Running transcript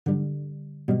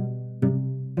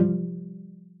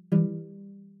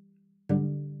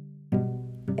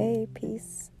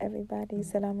Peace, everybody.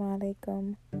 Assalamu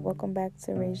alaikum. Welcome back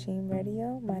to Regime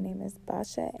Radio. My name is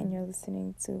Basha, and you're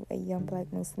listening to a young black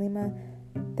Muslima.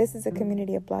 This is a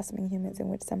community of blossoming humans in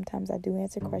which sometimes I do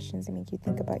answer questions and make you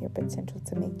think about your potential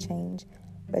to make change,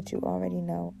 but you already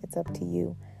know it's up to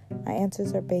you. My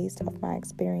answers are based off my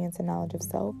experience and knowledge of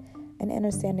self and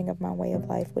understanding of my way of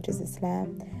life, which is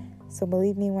Islam. So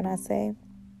believe me when I say,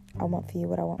 I want for you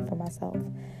what I want for myself.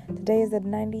 Today is the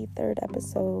 93rd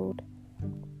episode,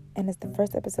 and it's the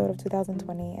first episode of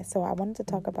 2020. So I wanted to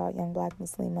talk about young black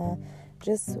Muslima,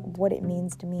 just what it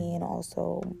means to me, and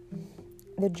also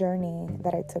the journey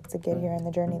that I took to get here and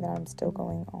the journey that I'm still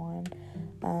going on.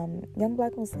 Young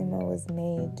black Muslima was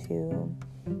made to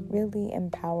really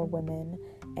empower women,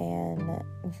 and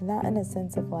not in a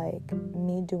sense of like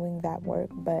me doing that work,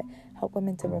 but help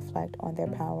women to reflect on their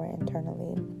power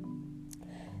internally,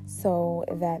 so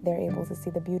that they're able to see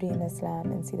the beauty in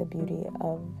Islam and see the beauty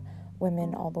of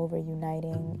women all over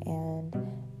uniting. And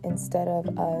instead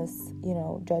of us,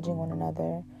 judging one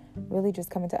another, really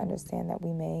just coming to understand that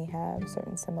we may have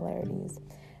certain similarities.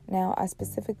 Now, I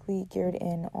specifically geared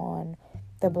in on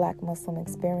the black Muslim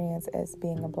experience as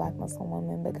being a black Muslim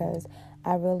woman because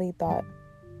I really thought,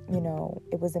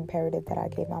 it was imperative that I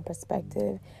gave my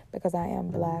perspective because I am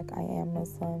black, I am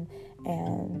Muslim,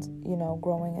 and,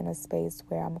 growing in a space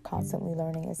where I'm constantly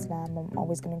learning Islam, I'm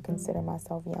always going to consider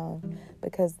myself young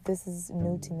because this is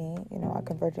new to me. I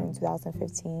converted in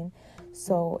 2015,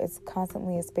 so it's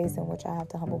constantly a space in which I have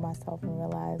to humble myself and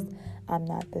realize I'm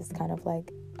not this kind of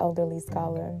like elderly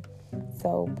scholar.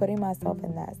 So putting myself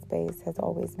in that space has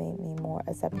always made me more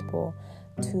acceptable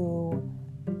to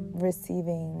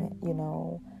receiving,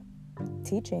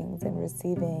 teachings and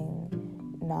receiving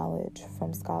knowledge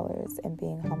from scholars and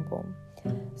being humble.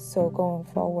 So going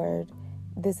forward,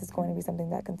 this is going to be something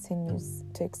that continues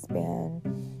to expand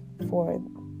for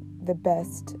the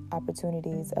best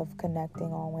opportunities of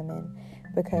connecting all women,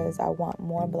 because I want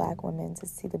more black women to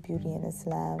see the beauty in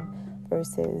Islam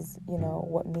versus,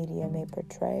 what media may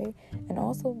portray, and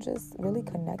also just really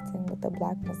connecting with the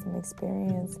black Muslim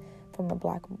experience from a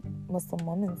black Muslim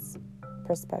woman's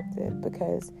perspective.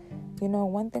 Because,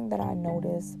 one thing that I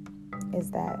notice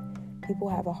is that people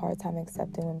have a hard time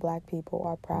accepting when black people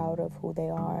are proud of who they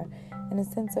are, in a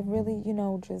sense of really,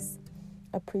 just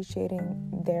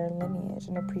appreciating their lineage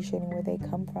and appreciating where they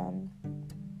come from,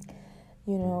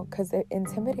 because it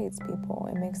intimidates people.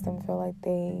 It makes them feel like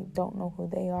they don't know who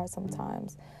they are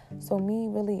sometimes. So me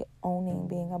really owning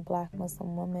being a black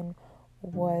Muslim woman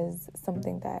was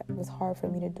something that was hard for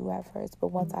me to do at first. But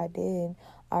once I did,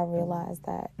 I realized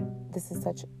that this is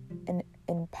such an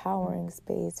empowering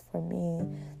space for me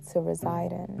to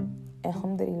reside in.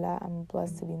 Alhamdulillah, I'm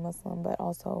blessed to be Muslim, but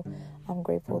also I'm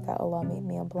grateful that Allah made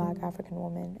me a black African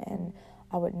woman, and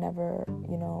I would never,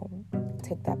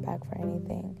 take that back for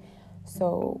anything.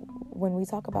 So when we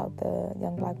talk about the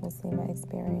young black Muslima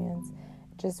experience,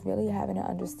 just really having an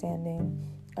understanding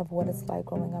of what it's like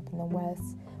growing up in the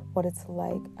West, what it's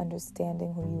like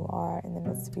understanding who you are in the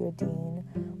midst of your deen,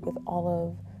 with all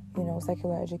of,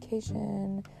 secular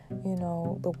education,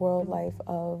 the world life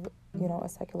of, a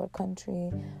secular country,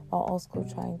 while also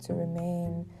trying to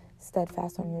remain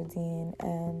steadfast on your deen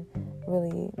and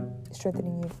really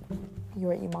strengthening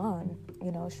your iman,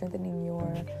 strengthening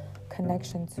your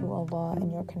connection to Allah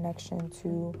and your connection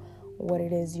to what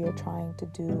it is you're trying to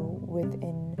do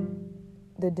within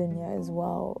the dunya as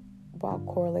well, while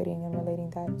correlating and relating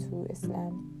that to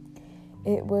Islam.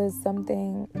 It was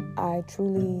something I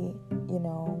truly,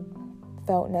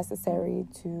 felt necessary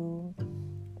to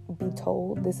be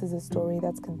told. This is a story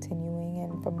that's continuing,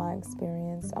 and from my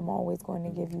experience, I'm always going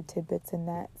to give you tidbits in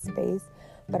that space,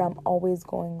 but I'm always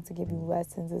going to give you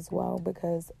lessons as well,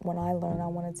 because when I learn, I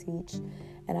want to teach,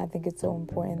 and I think it's so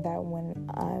important that when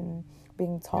I'm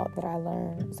being taught that I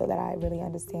learn, so that I really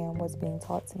understand what's being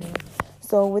taught to me.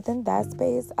 So within that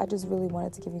space, I just really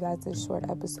wanted to give you guys this short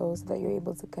episode so that you're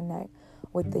able to connect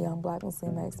with the young black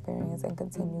Muslima experience and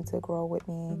continue to grow with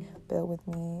me, build with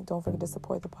me. Don't forget to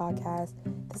support the podcast.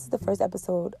 This is the first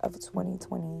episode of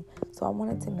 2020, so I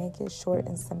wanted to make it short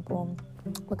and simple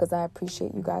because I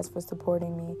appreciate you guys for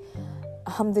supporting me.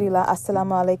 Alhamdulillah.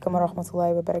 Assalamu alaikum wa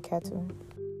rahmatullahi wa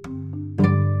barakatuh.